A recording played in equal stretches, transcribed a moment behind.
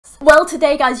Well,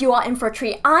 today guys, you are in for a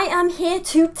treat. I am here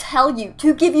to tell you,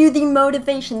 to give you the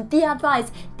motivation, the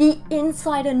advice, the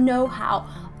insider know-how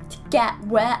to get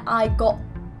where I got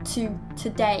to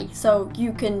today, so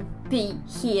you can be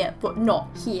here but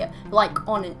not here, like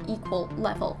on an equal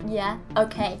level. Yeah?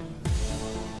 Okay.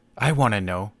 I want to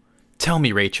know. Tell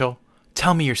me, Rachel.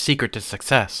 Tell me your secret to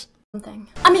success.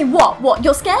 I mean, what?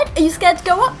 You're scared? Are you scared to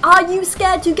go up? Are you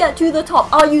scared to get to the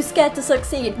top? Are you scared to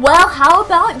succeed? Well, how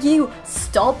about you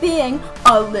stop being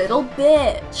a little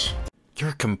bitch?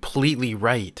 You're completely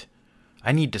right.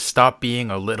 I need to stop being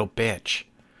a little bitch.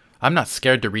 I'm not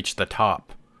scared to reach the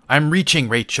top. I'm reaching,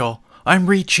 Rachel. I'm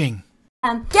reaching.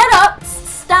 Get up,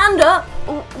 stand up,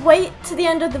 wait to the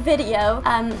end of the video,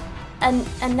 and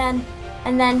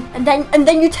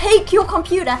then you take your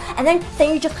computer and then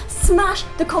you just smash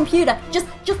the computer. Just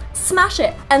smash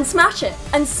it and smash it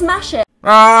and smash it.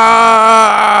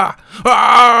 Ah!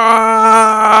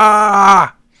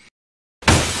 Ah!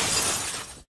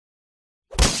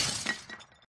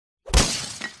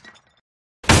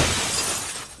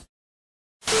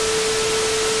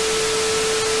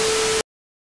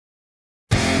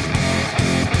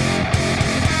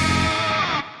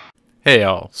 Hey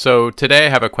all, so today I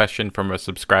have a question from a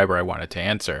subscriber I wanted to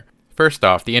answer. First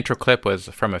off, the intro clip was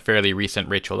from a fairly recent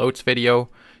Rachel Oates video.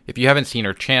 If you haven't seen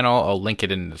her channel, I'll link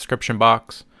it in the description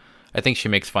box. I think she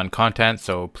makes fun content,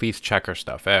 so please check her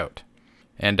stuff out.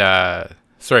 And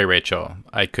sorry Rachel,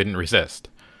 I couldn't resist.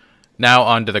 Now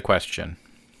on to the question.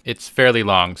 It's fairly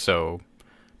long, so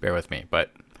bear with me,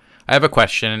 but I have a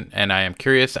question and I am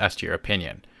curious as to your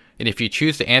opinion. And if you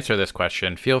choose to answer this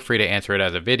question, feel free to answer it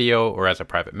as a video or as a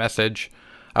private message.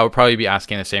 I will probably be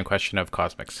asking the same question of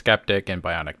Cosmic Skeptic and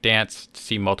Bionic Dance to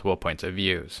see multiple points of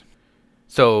views.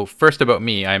 So first about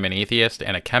me, I'm an atheist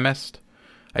and a chemist.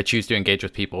 I choose to engage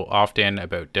with people often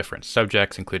about different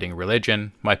subjects, including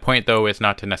religion. My point though is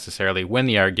not to necessarily win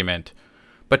the argument,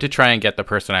 but to try and get the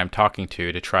person I'm talking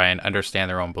to try and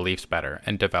understand their own beliefs better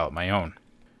and develop my own.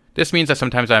 This means that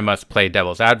sometimes I must play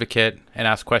devil's advocate and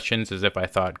ask questions as if I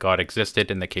thought God existed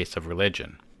in the case of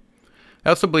religion. I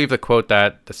also believe the quote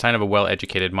that the sign of a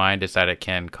well-educated mind is that it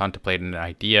can contemplate an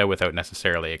idea without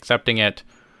necessarily accepting it.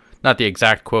 Not the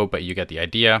exact quote, but you get the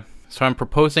idea. So I'm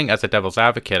proposing as a devil's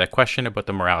advocate a question about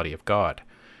the morality of God.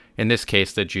 In this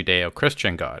case, the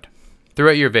Judeo-Christian God.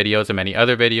 Throughout your videos and many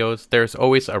other videos, there's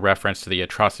always a reference to the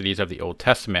atrocities of the Old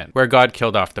Testament, where God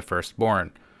killed off the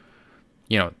firstborn.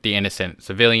 You know, the innocent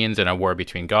civilians in a war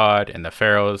between God and the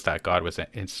pharaohs that God was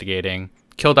instigating,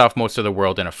 killed off most of the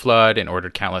world in a flood and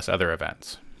ordered countless other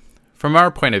events. From our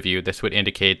point of view, this would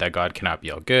indicate that God cannot be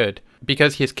all good,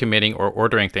 because he is committing or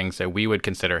ordering things that we would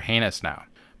consider heinous now.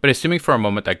 But assuming for a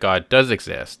moment that God does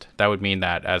exist, that would mean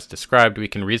that, as described, we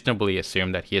can reasonably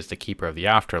assume that he is the keeper of the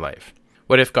afterlife.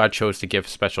 What if God chose to give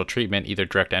special treatment, either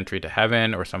direct entry to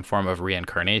heaven or some form of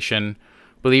reincarnation,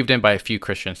 believed in by a few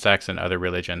Christian sects and other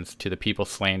religions, to the people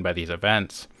slain by these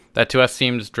events, that to us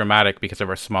seems dramatic because of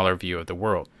our smaller view of the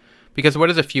world. Because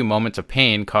what is a few moments of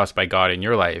pain caused by God in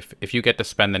your life if you get to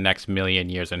spend the next million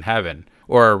years in heaven,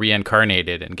 or are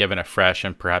reincarnated and given a fresh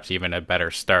and perhaps even a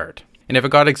better start? And if a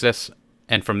God exists,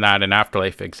 and from that an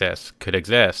afterlife could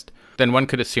exist, then one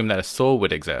could assume that a soul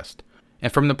would exist.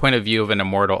 And from the point of view of an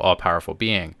immortal, all-powerful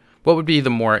being, what would be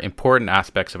the more important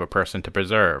aspects of a person to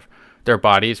preserve? Their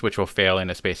bodies, which will fail in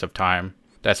a space of time,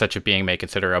 that such a being may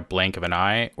consider a blink of an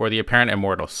eye, or the apparent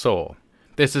immortal soul.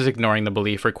 This is ignoring the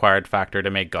belief required factor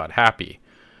to make God happy.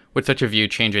 Would such a view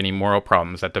change any moral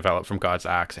problems that develop from God's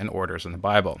acts and orders in the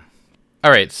Bible?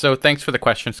 Alright, so thanks for the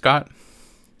question, Scott.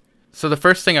 So the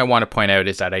first thing I want to point out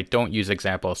is that I don't use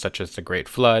examples such as the Great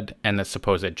Flood and the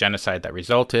supposed genocide that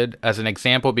resulted as an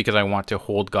example because I want to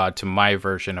hold God to my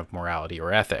version of morality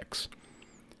or ethics.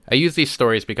 I use these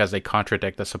stories because they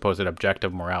contradict the supposed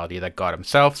objective morality that God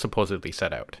himself supposedly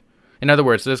set out. In other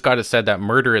words, this God has said that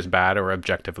murder is bad or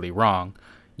objectively wrong,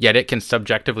 yet it can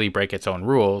subjectively break its own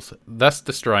rules, thus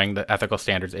destroying the ethical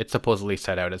standards it supposedly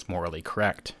set out as morally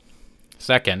correct.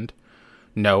 Second,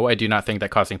 no, I do not think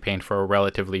that causing pain for a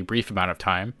relatively brief amount of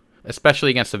time,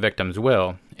 especially against the victim's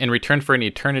will, in return for an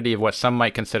eternity of what some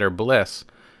might consider bliss,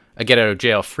 a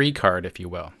get-out-of-jail-free card, if you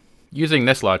will. Using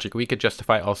this logic, we could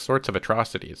justify all sorts of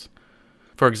atrocities.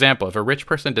 For example, if a rich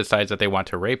person decides that they want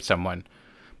to rape someone,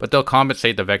 but they'll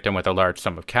compensate the victim with a large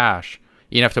sum of cash,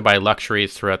 enough to buy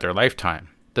luxuries throughout their lifetime,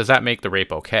 does that make the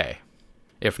rape okay?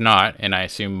 If not, and I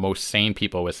assume most sane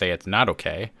people would say it's not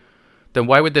okay, then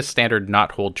why would this standard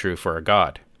not hold true for a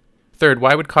God? Third,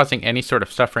 why would causing any sort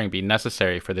of suffering be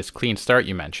necessary for this clean start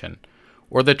you mentioned,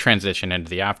 or the transition into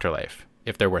the afterlife,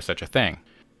 if there were such a thing?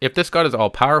 If this God is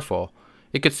all-powerful,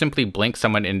 it could simply blink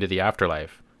someone into the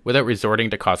afterlife, without resorting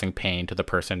to causing pain to the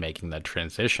person making the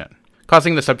transition.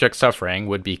 Causing the subject suffering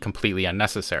would be completely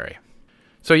unnecessary.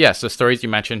 So yes, the stories you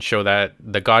mentioned show that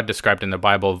the God described in the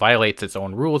Bible violates its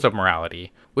own rules of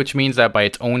morality, which means that by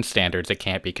its own standards it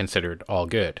can't be considered all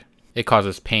good. It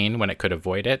causes pain when it could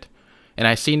avoid it, and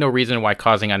I see no reason why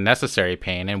causing unnecessary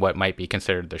pain in what might be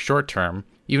considered the short term,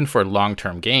 even for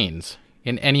long-term gains,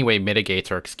 in any way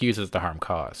mitigates or excuses the harm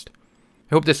caused.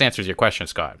 I hope this answers your question,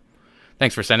 Scott.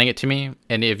 Thanks for sending it to me,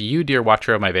 and if you, dear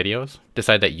watcher of my videos,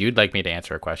 decide that you'd like me to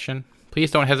answer a question, please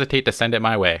don't hesitate to send it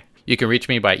my way. You can reach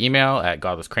me by email at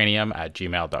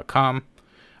godlesscranium@gmail.com.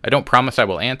 I don't promise I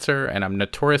will answer, and I'm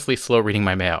notoriously slow reading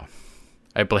my mail.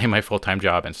 I blame my full-time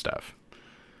job and stuff.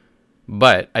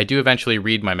 But I do eventually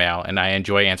read my mail, and I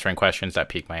enjoy answering questions that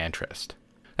pique my interest.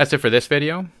 That's it for this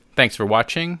video. Thanks for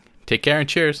watching. Take care and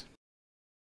cheers.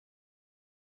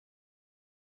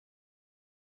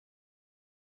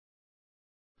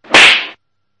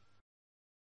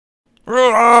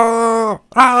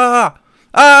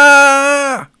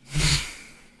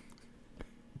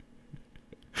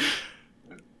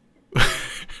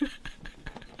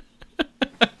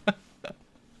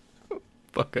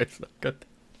 Fuck, I suck at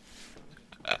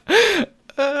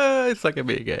I suck at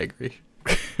being angry.